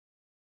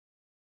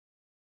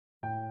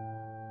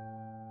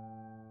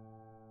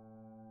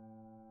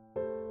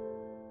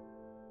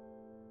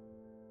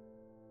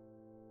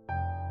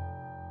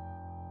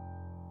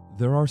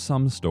There are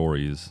some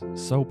stories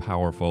so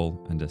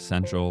powerful and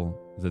essential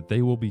that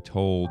they will be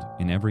told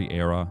in every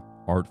era,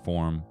 art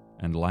form,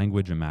 and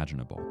language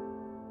imaginable.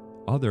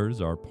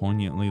 Others are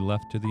poignantly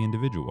left to the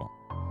individual,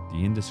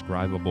 the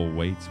indescribable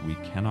weights we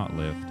cannot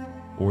lift,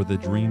 or the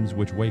dreams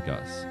which wake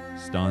us,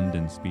 stunned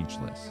and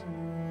speechless.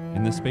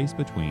 In the space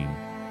between,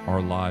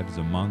 our lives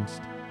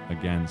amongst,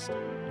 against,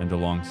 and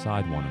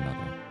alongside one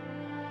another,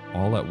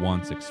 all at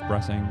once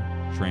expressing,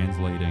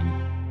 translating,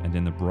 and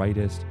in the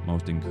brightest,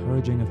 most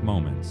encouraging of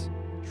moments,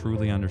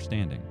 truly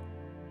understanding.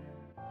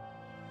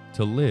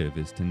 To live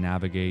is to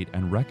navigate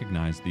and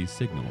recognize these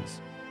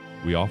signals.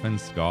 We often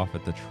scoff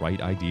at the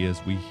trite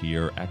ideas we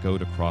hear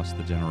echoed across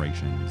the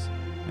generations,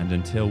 and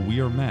until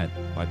we are met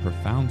by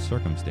profound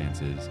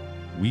circumstances,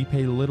 we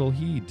pay little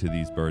heed to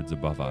these birds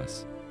above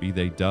us, be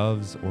they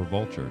doves or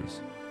vultures.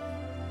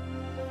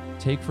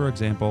 Take, for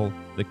example,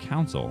 the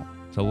counsel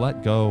to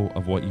let go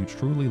of what you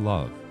truly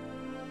love.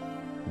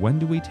 When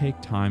do we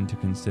take time to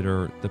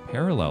consider the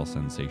parallel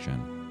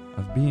sensation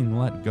of being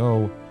let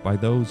go by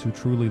those who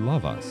truly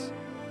love us,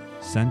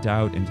 sent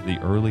out into the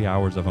early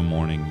hours of a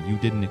morning you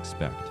didn't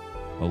expect,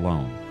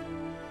 alone?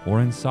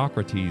 Or in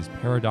Socrates'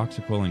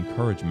 paradoxical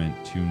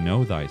encouragement to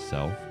know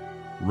thyself,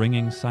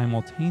 ringing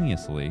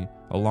simultaneously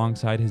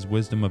alongside his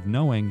wisdom of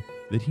knowing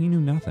that he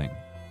knew nothing.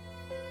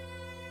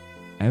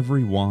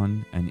 Every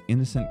one an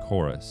innocent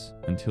chorus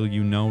until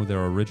you know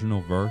their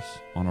original verse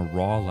on a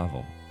raw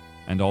level.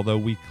 And although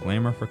we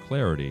clamor for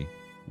clarity,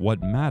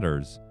 what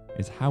matters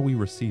is how we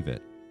receive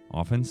it,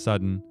 often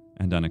sudden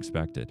and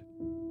unexpected.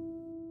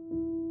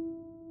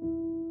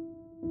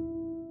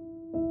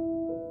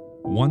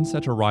 One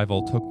such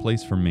arrival took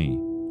place for me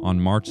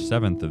on March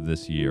 7th of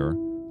this year,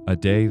 a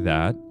day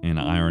that, in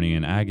irony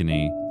and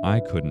agony, I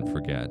couldn't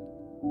forget.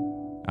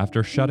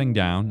 After shutting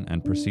down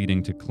and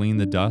proceeding to clean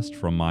the dust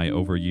from my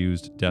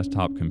overused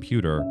desktop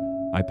computer,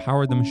 I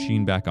powered the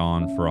machine back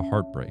on for a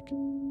heartbreak.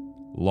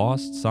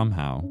 Lost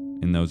somehow,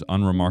 in those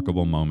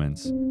unremarkable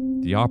moments,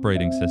 the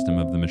operating system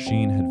of the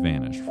machine had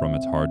vanished from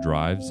its hard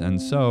drives,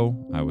 and so,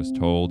 I was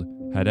told,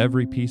 had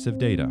every piece of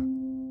data.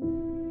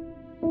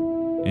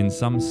 In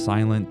some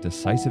silent,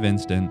 decisive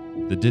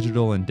instant, the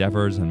digital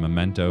endeavors and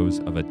mementos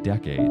of a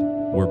decade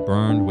were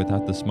burned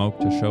without the smoke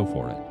to show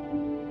for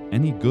it.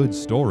 Any good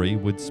story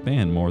would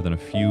span more than a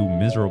few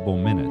miserable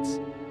minutes,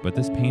 but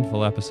this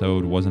painful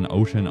episode was an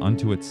ocean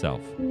unto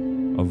itself,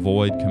 a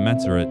void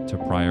commensurate to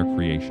prior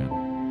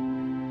creation.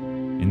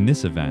 In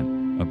this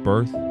event, a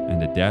birth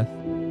and a death,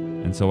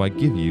 and so I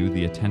give you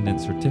the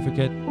attendant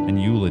certificate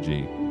and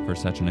eulogy for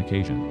such an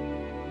occasion.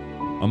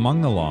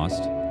 Among the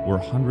lost were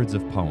hundreds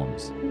of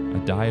poems,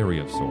 a diary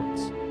of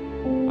sorts.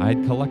 I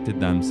had collected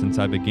them since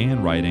I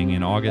began writing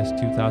in August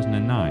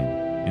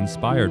 2009,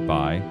 inspired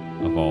by,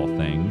 of all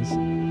things,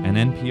 an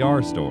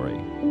NPR story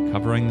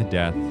covering the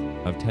death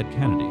of Ted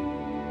Kennedy.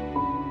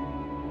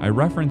 I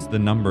reference the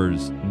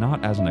numbers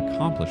not as an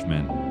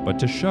accomplishment, but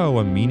to show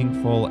a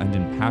meaningful and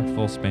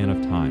impactful span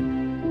of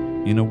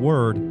time. In a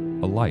word,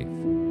 a life,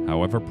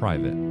 however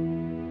private.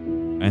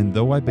 And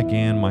though I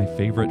began my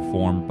favorite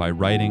form by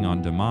writing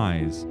on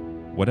demise,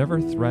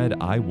 whatever thread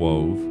I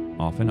wove,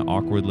 often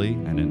awkwardly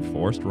and in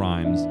forced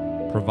rhymes,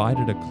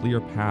 provided a clear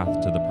path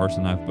to the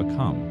person I've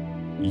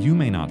become. You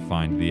may not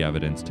find the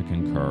evidence to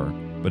concur,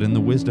 but in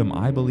the wisdom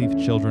I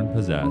believe children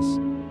possess,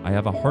 I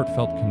have a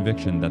heartfelt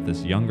conviction that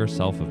this younger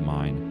self of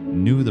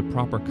mine knew the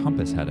proper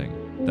compass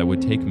heading that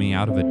would take me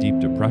out of a deep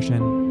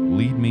depression,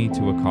 lead me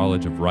to a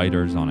college of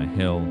writers on a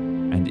hill,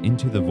 and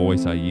into the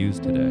voice I use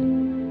today.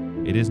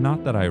 It is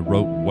not that I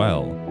wrote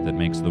well that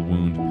makes the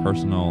wound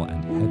personal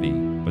and heavy,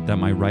 but that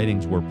my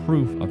writings were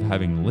proof of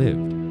having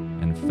lived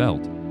and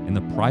felt in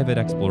the private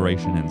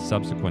exploration and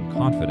subsequent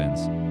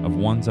confidence of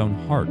one's own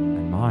heart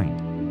and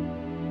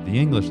mind. The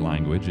English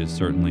language is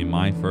certainly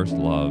my first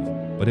love,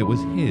 but it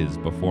was his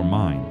before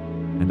mine,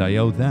 and I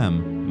owe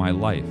them my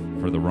life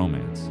for the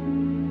romance.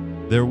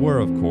 There were,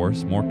 of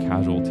course, more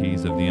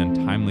casualties of the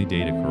untimely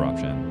data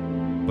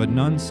corruption, but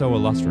none so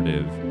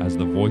illustrative as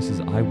the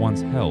voices I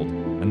once held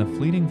and the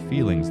fleeting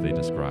feelings they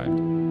described.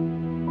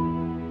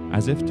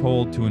 As if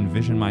told to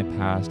envision my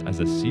past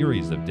as a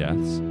series of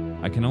deaths,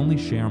 I can only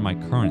share my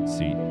current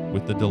seat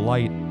with the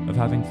delight of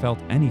having felt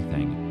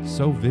anything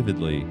so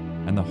vividly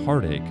and the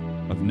heartache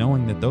of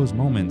knowing that those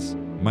moments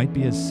might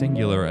be as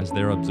singular as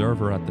their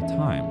observer at the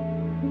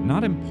time.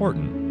 Not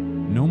important,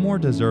 no more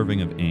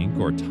deserving of ink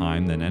or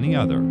time than any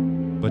other,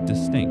 but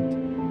distinct,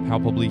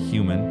 palpably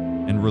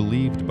human, and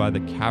relieved by the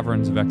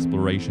caverns of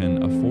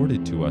exploration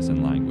afforded to us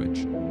in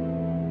language.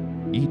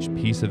 Each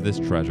piece of this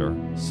treasure,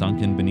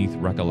 sunken beneath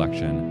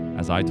recollection,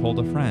 as I told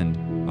a friend,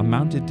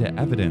 amounted to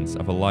evidence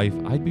of a life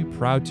I'd be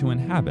proud to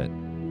inhabit,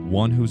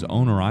 one whose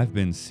owner I've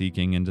been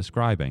seeking and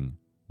describing,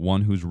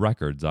 one whose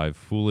records I've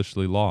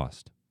foolishly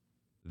lost.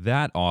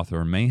 That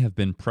author may have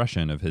been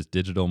prescient of his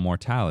digital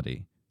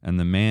mortality, and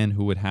the man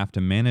who would have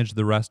to manage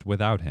the rest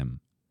without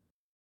him.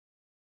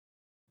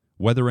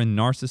 Whether in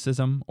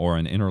narcissism or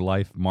an inner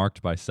life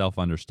marked by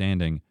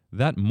self-understanding,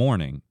 that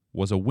morning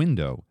was a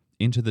window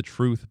into the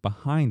truth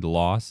behind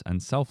loss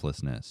and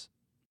selflessness.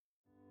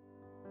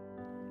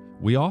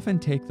 We often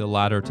take the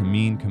latter to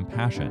mean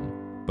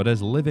compassion, but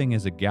as living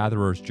is a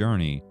gatherer's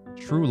journey,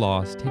 true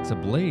loss takes a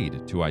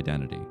blade to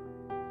identity.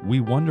 We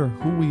wonder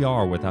who we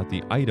are without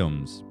the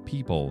items,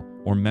 people,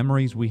 or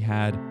memories we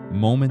had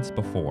moments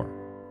before.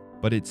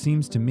 But it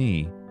seems to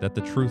me that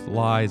the truth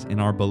lies in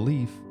our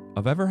belief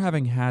of ever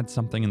having had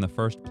something in the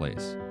first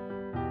place.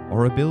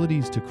 Our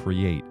abilities to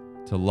create,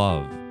 to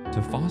love,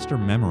 to foster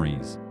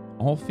memories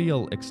all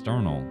feel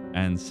external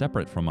and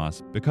separate from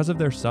us because of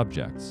their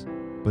subjects.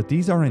 But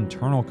these are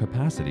internal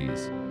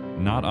capacities,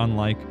 not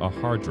unlike a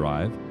hard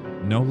drive,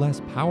 no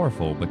less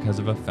powerful because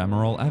of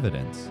ephemeral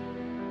evidence.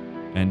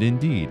 And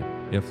indeed,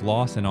 if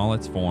loss in all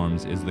its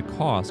forms is the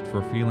cost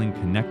for feeling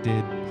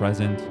connected,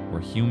 present, or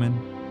human,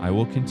 I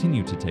will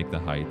continue to take the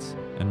heights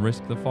and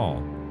risk the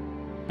fall.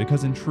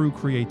 Because in true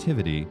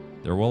creativity,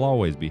 there will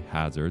always be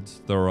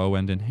hazards, thorough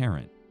and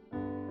inherent.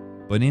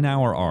 But in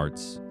our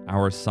arts,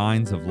 our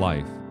signs of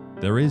life,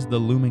 there is the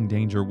looming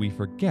danger we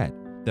forget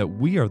that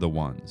we are the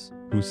ones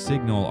who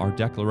signal our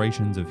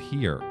declarations of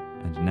here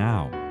and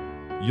now.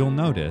 You'll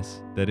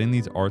notice that in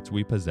these arts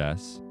we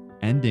possess,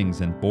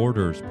 endings and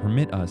borders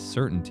permit us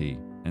certainty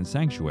and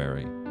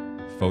sanctuary.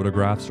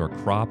 Photographs are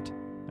cropped,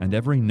 and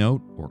every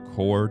note or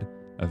chord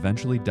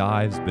eventually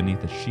dives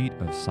beneath a sheet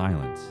of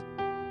silence.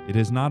 It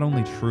is not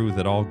only true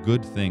that all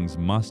good things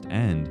must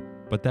end,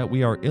 but that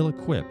we are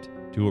ill-equipped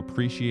to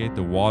appreciate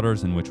the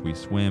waters in which we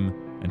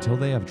swim until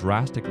they have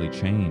drastically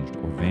changed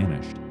or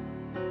vanished.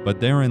 But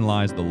therein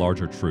lies the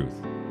larger truth,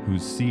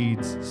 whose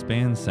seeds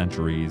span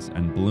centuries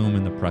and bloom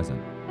in the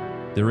present.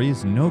 There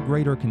is no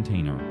greater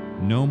container,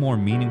 no more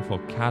meaningful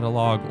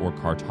catalog or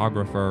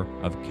cartographer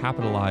of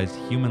capitalized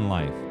human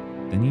life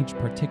than each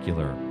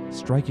particular,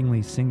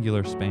 strikingly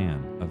singular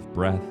span of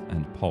breath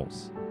and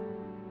pulse.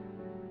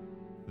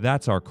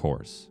 That's our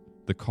course,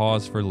 the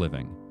cause for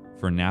living,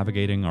 for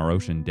navigating our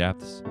ocean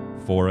depths,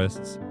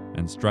 forests,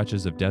 and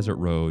stretches of desert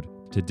road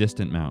to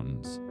distant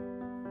mountains.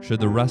 Should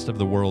the rest of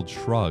the world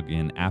shrug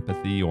in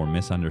apathy or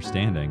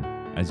misunderstanding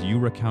as you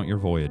recount your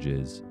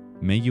voyages,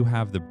 may you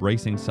have the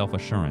bracing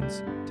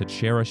self-assurance to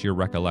cherish your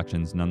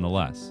recollections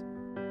nonetheless.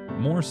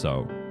 More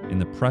so, in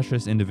the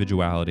precious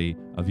individuality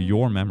of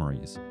your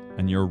memories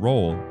and your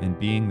role in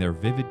being their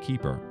vivid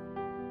keeper.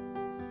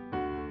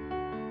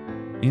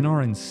 In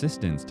our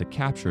insistence to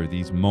capture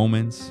these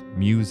moments,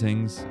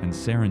 musings, and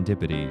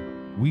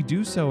serendipity, we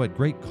do so at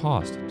great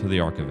cost to the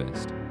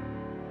archivist.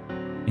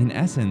 In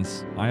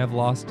essence, I have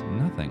lost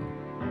nothing.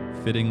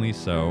 Fittingly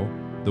so,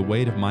 the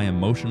weight of my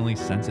emotionally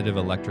sensitive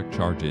electric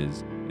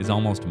charges is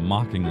almost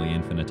mockingly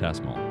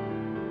infinitesimal.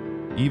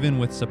 Even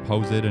with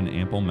supposed and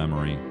ample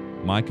memory,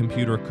 my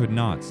computer could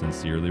not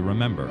sincerely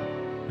remember,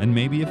 and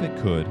maybe if it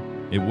could,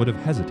 it would have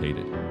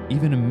hesitated,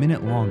 even a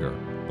minute longer,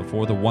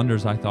 before the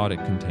wonders I thought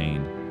it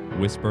contained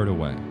whispered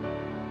away.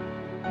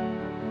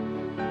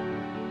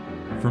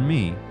 For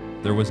me,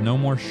 there was no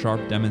more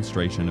sharp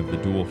demonstration of the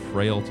dual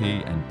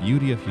frailty and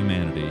beauty of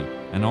humanity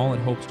and all it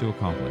hopes to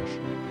accomplish,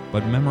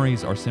 but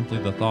memories are simply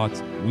the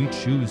thoughts we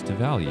choose to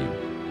value,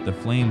 the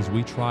flames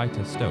we try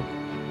to stoke.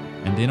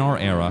 And in our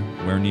era,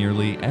 where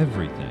nearly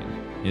everything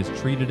is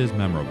treated as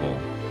memorable,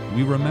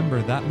 we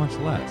remember that much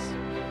less.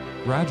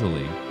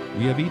 Gradually,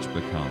 we have each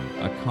become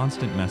a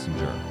constant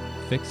messenger,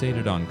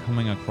 fixated on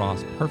coming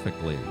across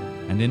perfectly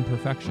and in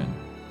perfection,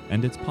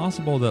 and it's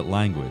possible that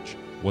language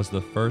was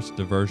the first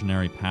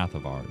diversionary path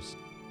of ours,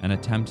 an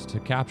attempt to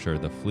capture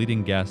the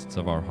fleeting guests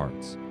of our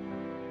hearts.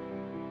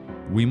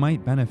 We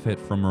might benefit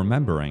from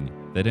remembering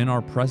that in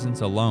our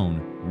presence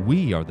alone,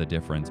 we are the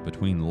difference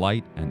between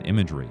light and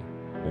imagery,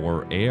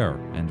 or air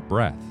and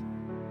breath.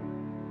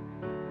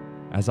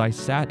 As I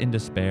sat in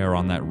despair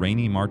on that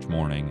rainy March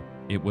morning,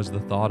 it was the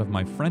thought of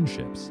my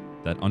friendships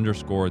that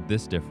underscored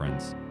this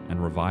difference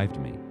and revived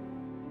me.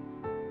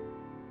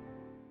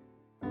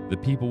 The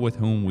people with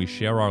whom we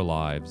share our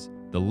lives,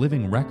 the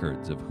living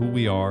records of who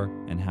we are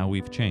and how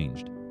we've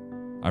changed.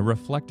 I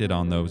reflected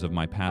on those of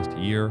my past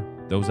year,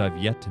 those I've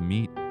yet to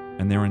meet,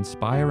 and their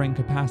inspiring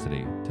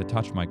capacity to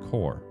touch my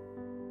core.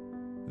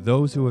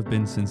 Those who have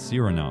been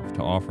sincere enough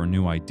to offer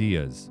new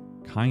ideas,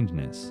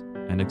 kindness,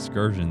 and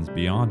excursions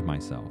beyond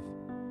myself.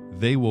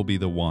 They will be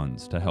the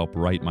ones to help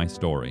write my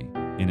story,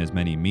 in as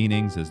many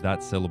meanings as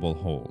that syllable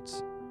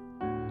holds.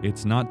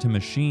 It's not to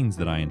machines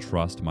that I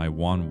entrust my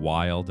one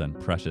wild and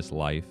precious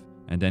life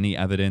and any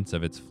evidence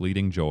of its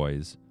fleeting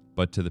joys,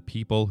 but to the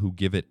people who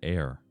give it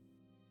air.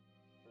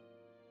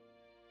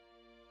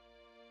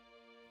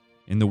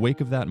 In the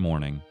wake of that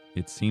morning,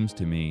 it seems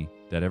to me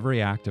that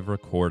every act of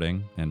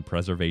recording and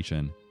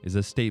preservation is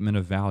a statement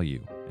of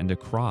value and a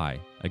cry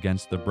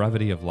against the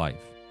brevity of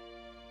life.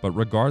 But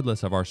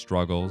regardless of our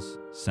struggles,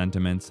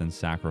 sentiments, and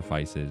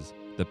sacrifices,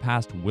 the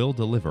past will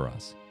deliver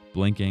us,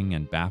 blinking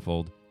and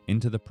baffled,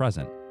 into the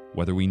present,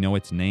 whether we know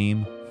its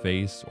name,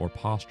 face, or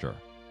posture.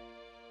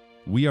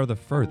 We are the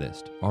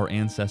furthest our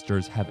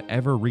ancestors have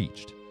ever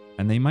reached,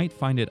 and they might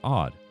find it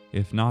odd,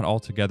 if not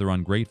altogether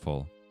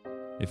ungrateful,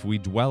 if we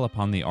dwell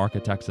upon the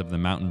architects of the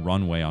mountain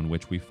runway on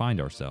which we find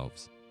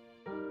ourselves.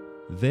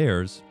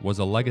 Theirs was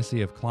a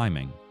legacy of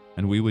climbing,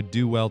 and we would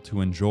do well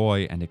to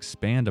enjoy and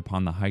expand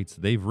upon the heights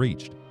they've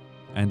reached,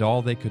 and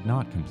all they could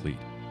not complete.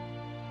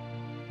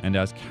 And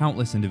as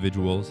countless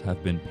individuals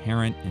have been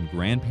parent and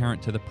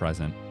grandparent to the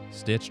present,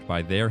 stitched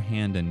by their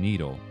hand and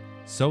needle,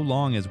 so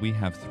long as we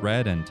have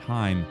thread and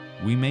time,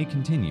 we may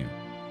continue.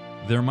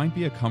 There might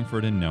be a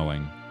comfort in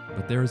knowing,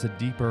 but there is a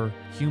deeper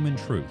human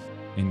truth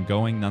in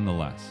going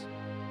nonetheless,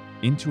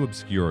 into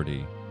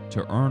obscurity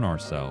to earn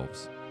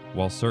ourselves,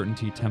 while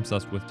certainty tempts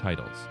us with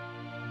titles.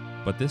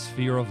 But this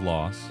fear of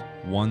loss,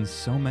 one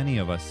so many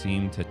of us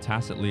seem to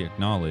tacitly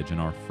acknowledge in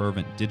our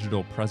fervent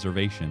digital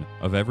preservation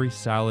of every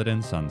salad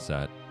and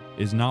sunset,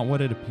 is not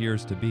what it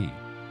appears to be.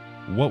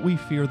 What we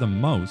fear the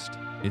most,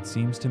 it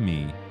seems to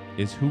me,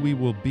 is who we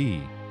will be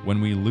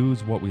when we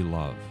lose what we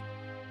love.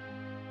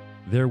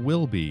 There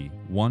will be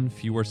one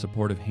fewer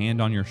supportive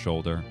hand on your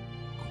shoulder,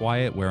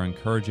 quiet where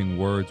encouraging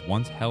words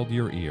once held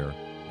your ear,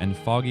 and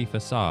foggy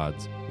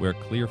facades where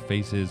clear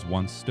faces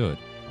once stood,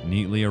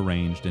 neatly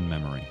arranged in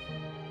memory.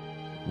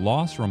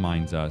 Loss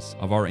reminds us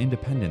of our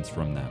independence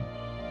from them.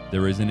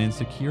 There is an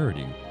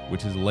insecurity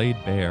which is laid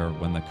bare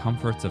when the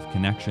comforts of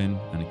connection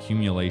and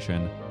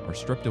accumulation are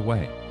stripped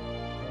away,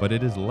 but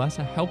it is less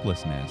a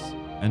helplessness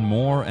and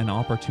more an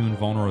opportune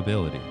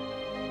vulnerability.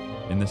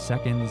 In the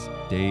seconds,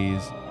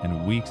 days,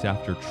 and weeks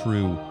after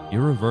true,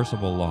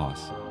 irreversible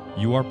loss,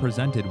 you are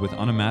presented with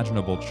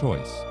unimaginable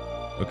choice,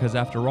 because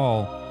after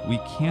all, we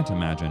can't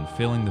imagine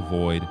filling the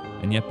void,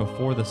 and yet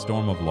before the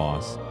storm of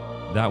loss,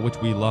 that which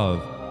we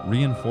love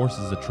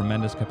reinforces a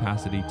tremendous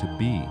capacity to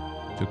be,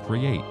 to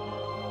create.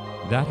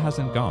 That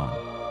hasn't gone.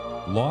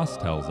 Loss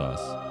tells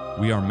us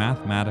we are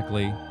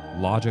mathematically,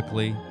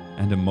 logically,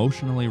 and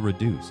emotionally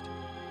reduced,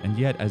 and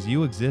yet as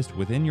you exist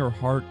within your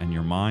heart and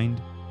your mind,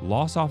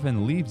 loss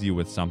often leaves you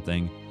with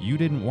something you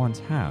didn't once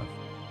have.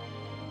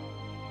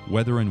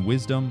 Whether in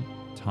wisdom,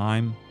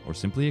 time, or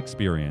simply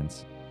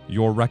experience,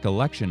 your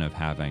recollection of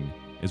having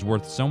is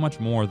worth so much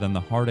more than the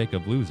heartache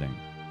of losing.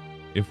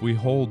 If we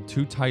hold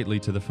too tightly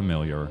to the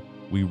familiar,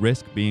 we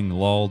risk being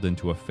lulled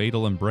into a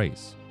fatal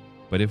embrace.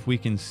 But if we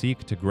can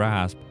seek to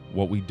grasp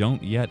what we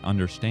don't yet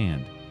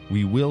understand,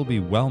 we will be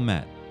well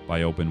met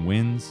by open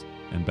winds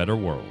and better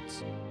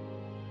worlds.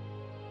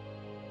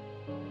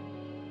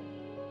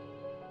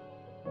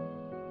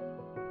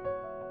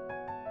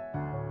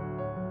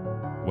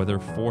 Whether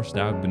forced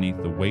out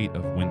beneath the weight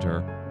of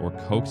winter or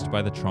coaxed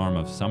by the charm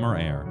of summer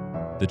air,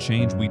 the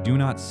change we do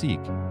not seek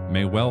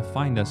may well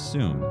find us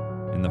soon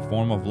in the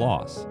form of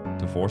loss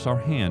to force our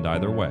hand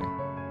either way.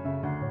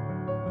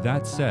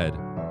 That said,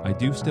 I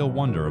do still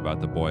wonder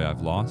about the boy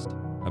I've lost,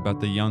 about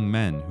the young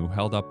men who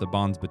held up the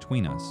bonds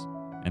between us,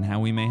 and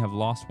how we may have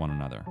lost one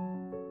another.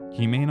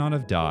 He may not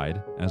have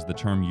died, as the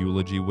term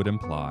eulogy would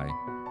imply,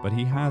 but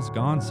he has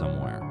gone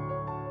somewhere.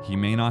 He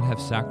may not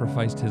have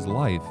sacrificed his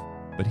life,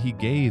 but he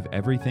gave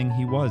everything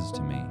he was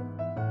to me.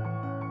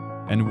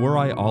 And were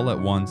I all at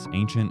once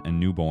ancient and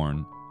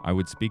newborn, I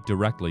would speak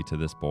directly to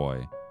this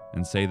boy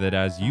and say that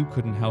as you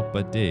couldn't help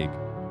but dig,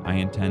 I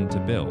intend to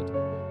build.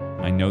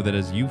 I know that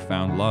as you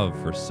found love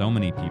for so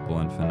many people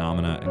and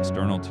phenomena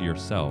external to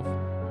yourself,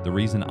 the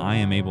reason I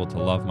am able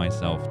to love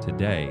myself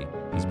today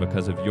is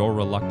because of your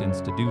reluctance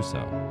to do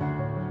so.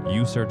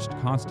 You searched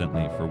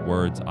constantly for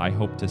words I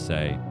hope to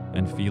say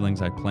and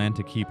feelings I plan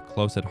to keep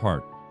close at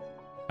heart.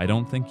 I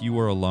don't think you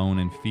were alone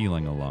in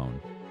feeling alone.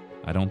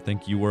 I don't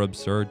think you were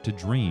absurd to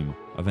dream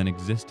of an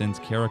existence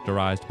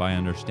characterized by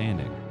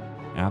understanding.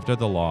 After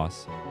the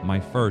loss, my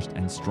first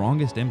and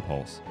strongest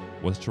impulse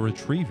was to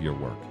retrieve your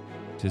work,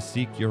 to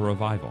seek your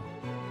revival.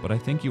 But I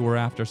think you were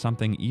after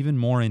something even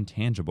more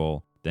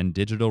intangible than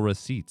digital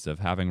receipts of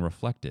having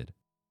reflected.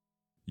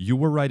 You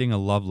were writing a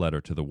love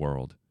letter to the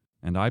world,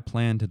 and I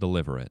plan to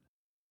deliver it.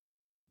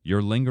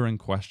 Your lingering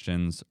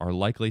questions are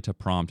likely to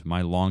prompt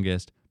my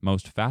longest,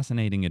 most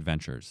fascinating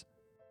adventures.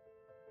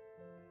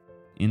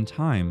 In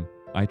time,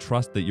 I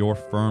trust that your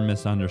firm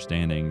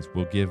misunderstandings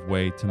will give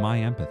way to my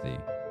empathy,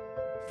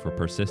 for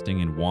persisting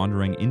in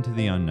wandering into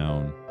the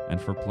unknown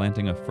and for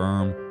planting a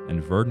firm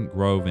and verdant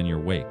grove in your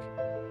wake.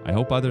 I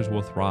hope others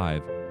will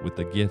thrive with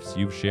the gifts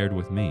you've shared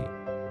with me.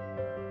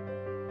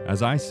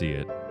 As I see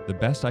it, the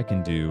best I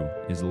can do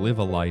is live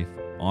a life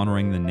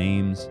honoring the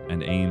names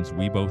and aims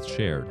we both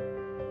shared,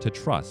 to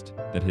trust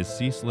that his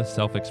ceaseless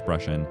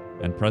self-expression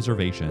and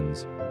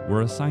preservations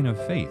were a sign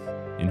of faith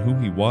in who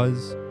he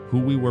was, who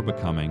we were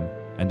becoming,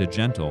 and a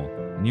gentle,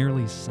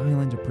 nearly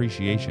silent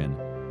appreciation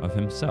of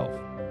himself,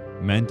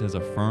 meant as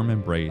a firm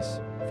embrace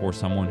for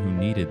someone who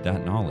needed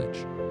that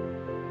knowledge.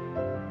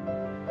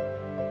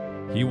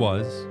 He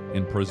was,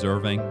 in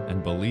preserving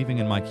and believing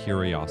in my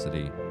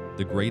curiosity,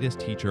 the greatest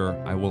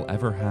teacher I will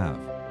ever have,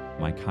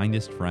 my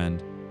kindest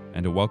friend,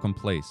 and a welcome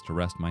place to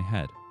rest my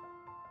head.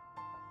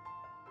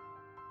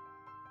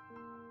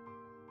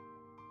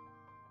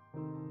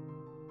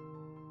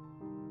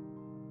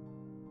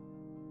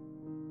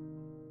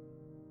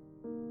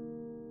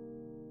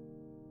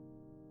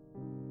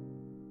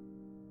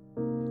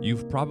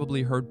 You've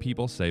probably heard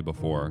people say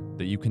before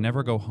that you can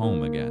never go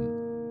home again.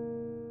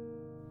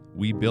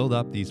 We build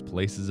up these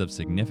places of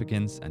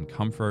significance and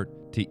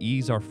comfort to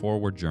ease our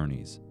forward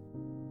journeys,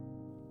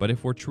 But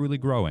if we're truly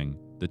growing,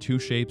 the two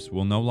shapes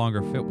will no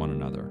longer fit one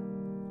another.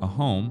 A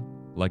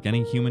home, like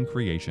any human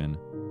creation,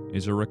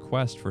 is a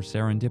request for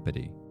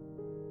serendipity.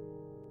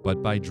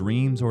 But by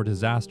dreams or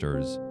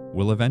disasters,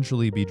 we'll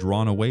eventually be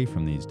drawn away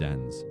from these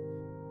dens.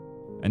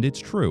 And it's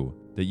true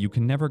that you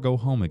can never go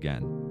home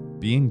again,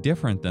 being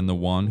different than the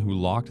one who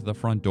locked the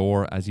front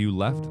door as you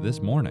left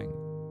this morning.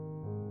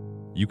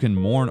 You can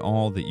mourn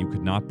all that you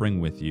could not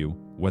bring with you,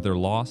 whether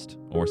lost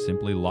or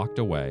simply locked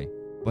away,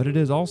 but it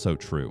is also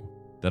true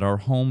that our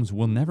homes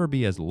will never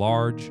be as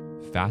large,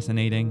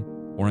 fascinating,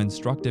 or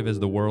instructive as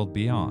the world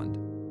beyond.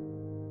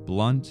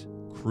 Blunt,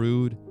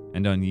 crude,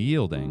 and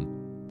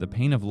unyielding, the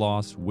pain of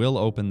loss will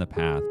open the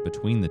path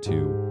between the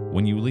two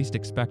when you least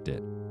expect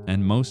it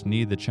and most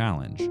need the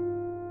challenge.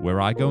 Where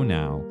I go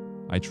now,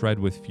 I tread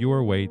with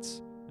fewer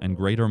weights and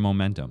greater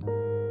momentum.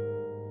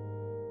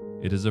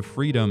 It is a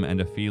freedom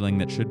and a feeling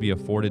that should be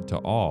afforded to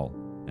all,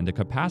 and a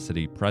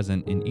capacity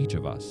present in each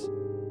of us.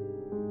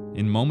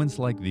 In moments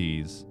like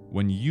these,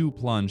 when you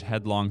plunge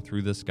headlong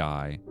through the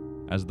sky,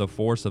 as the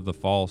force of the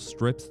fall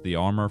strips the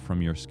armor from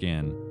your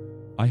skin,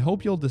 I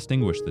hope you'll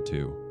distinguish the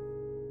two.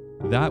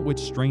 That which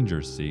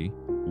strangers see,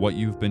 what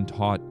you've been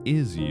taught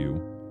is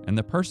you, and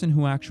the person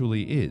who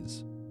actually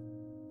is.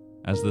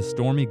 As the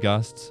stormy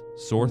gusts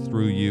soar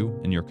through you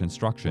and your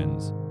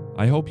constructions,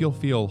 I hope you'll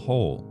feel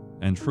whole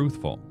and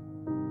truthful.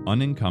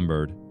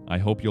 Unencumbered, I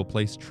hope you'll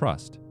place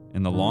trust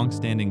in the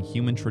long-standing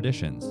human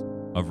traditions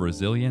of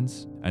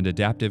resilience and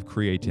adaptive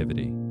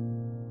creativity.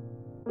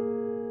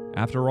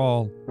 After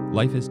all,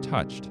 life is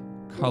touched,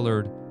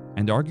 colored,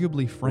 and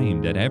arguably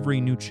framed at every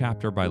new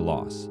chapter by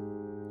loss.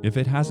 If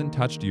it hasn't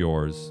touched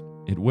yours,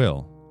 it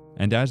will.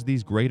 And as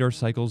these greater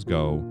cycles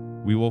go,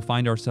 we will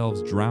find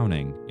ourselves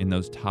drowning in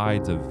those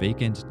tides of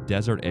vacant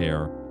desert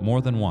air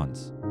more than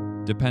once.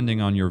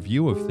 Depending on your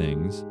view of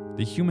things,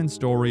 the human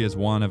story is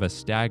one of a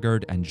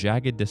staggered and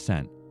jagged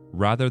descent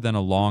rather than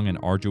a long and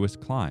arduous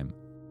climb.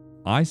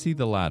 I see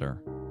the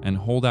latter and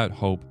hold out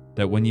hope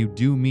that when you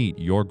do meet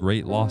your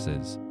great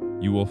losses,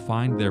 you will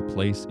find their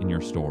place in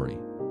your story.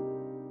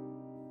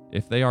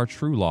 If they are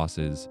true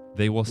losses,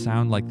 they will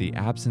sound like the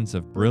absence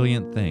of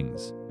brilliant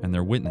things and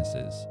their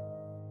witnesses.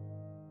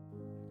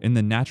 In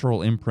the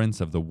natural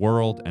imprints of the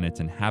world and its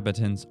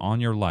inhabitants on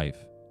your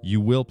life, you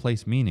will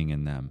place meaning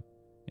in them.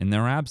 In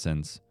their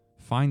absence,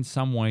 find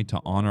some way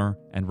to honor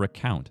and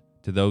recount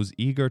to those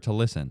eager to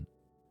listen.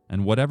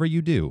 And whatever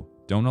you do,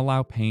 don't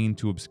allow pain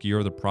to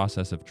obscure the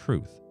process of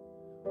truth.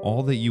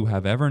 All that you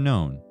have ever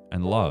known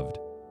and loved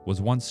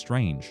was once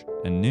strange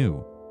and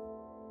new.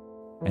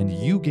 And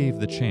you gave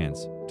the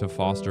chance to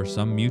foster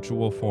some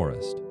mutual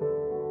forest.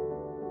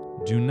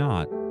 Do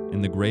not,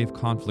 in the grave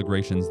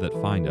conflagrations that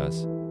find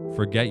us,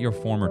 forget your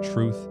former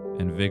truth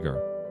and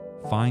vigor.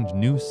 Find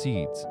new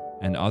seeds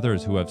and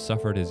others who have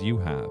suffered as you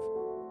have.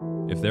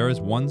 If there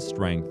is one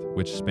strength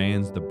which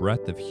spans the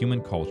breadth of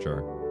human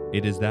culture,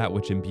 it is that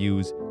which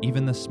imbues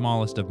even the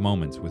smallest of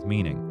moments with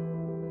meaning.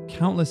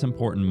 Countless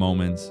important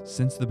moments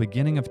since the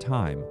beginning of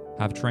time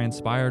have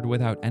transpired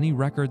without any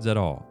records at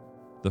all.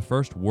 The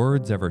first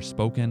words ever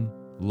spoken,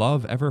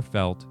 love ever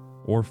felt,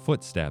 or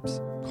footsteps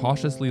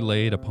cautiously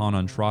laid upon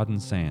untrodden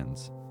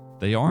sands.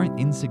 They aren't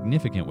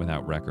insignificant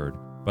without record,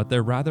 but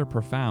they're rather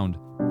profound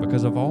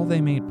because of all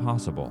they made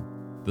possible,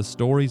 the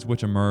stories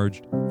which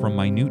emerged from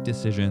minute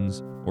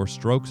decisions or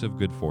strokes of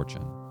good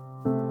fortune.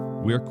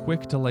 We're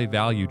quick to lay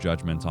value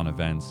judgments on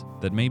events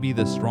that may be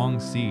the strong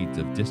seeds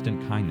of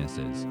distant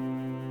kindnesses.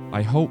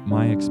 I hope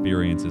my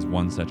experience is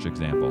one such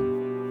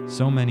example.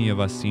 So many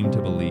of us seem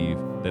to believe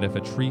that if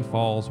a tree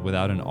falls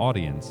without an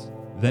audience,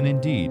 then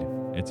indeed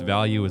its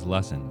value is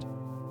lessened.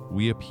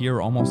 We appear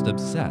almost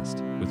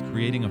obsessed with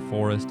creating a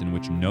forest in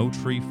which no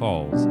tree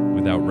falls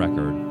without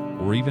record,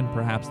 or even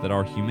perhaps that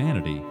our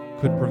humanity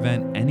could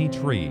prevent any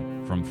tree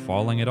from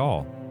falling at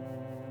all.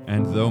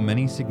 And though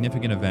many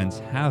significant events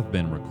have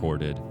been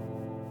recorded,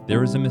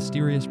 there is a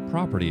mysterious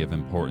property of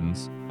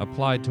importance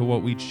applied to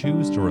what we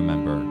choose to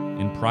remember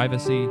in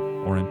privacy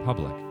or in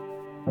public.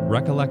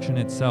 Recollection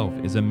itself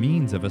is a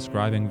means of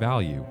ascribing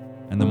value,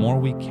 and the more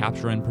we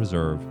capture and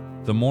preserve,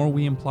 the more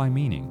we imply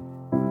meaning.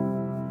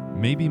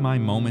 Maybe my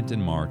moment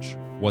in March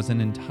was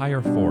an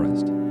entire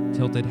forest,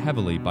 tilted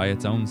heavily by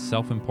its own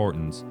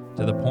self-importance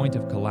to the point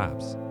of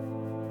collapse.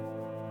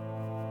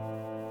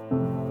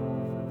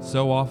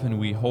 So often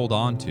we hold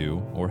on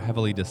to or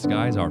heavily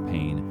disguise our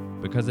pain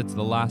because it's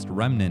the last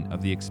remnant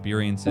of the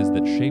experiences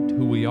that shaped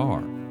who we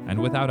are, and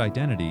without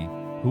identity,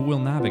 who will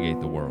navigate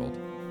the world.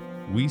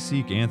 We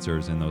seek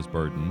answers in those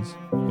burdens,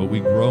 but we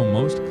grow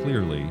most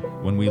clearly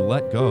when we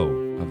let go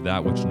of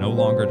that which no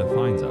longer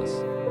defines us.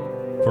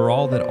 For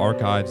all that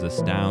archives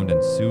astound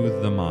and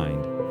soothe the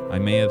mind, I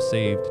may have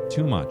saved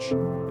too much,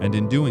 and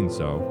in doing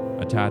so,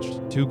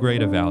 attached too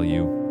great a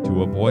value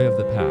to a boy of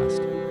the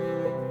past.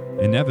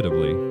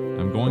 Inevitably,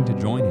 I'm going to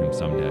join him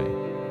someday,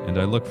 and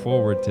I look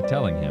forward to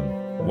telling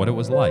him what it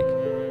was like,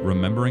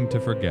 remembering to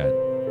forget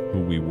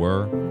who we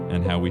were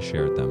and how we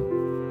shared them.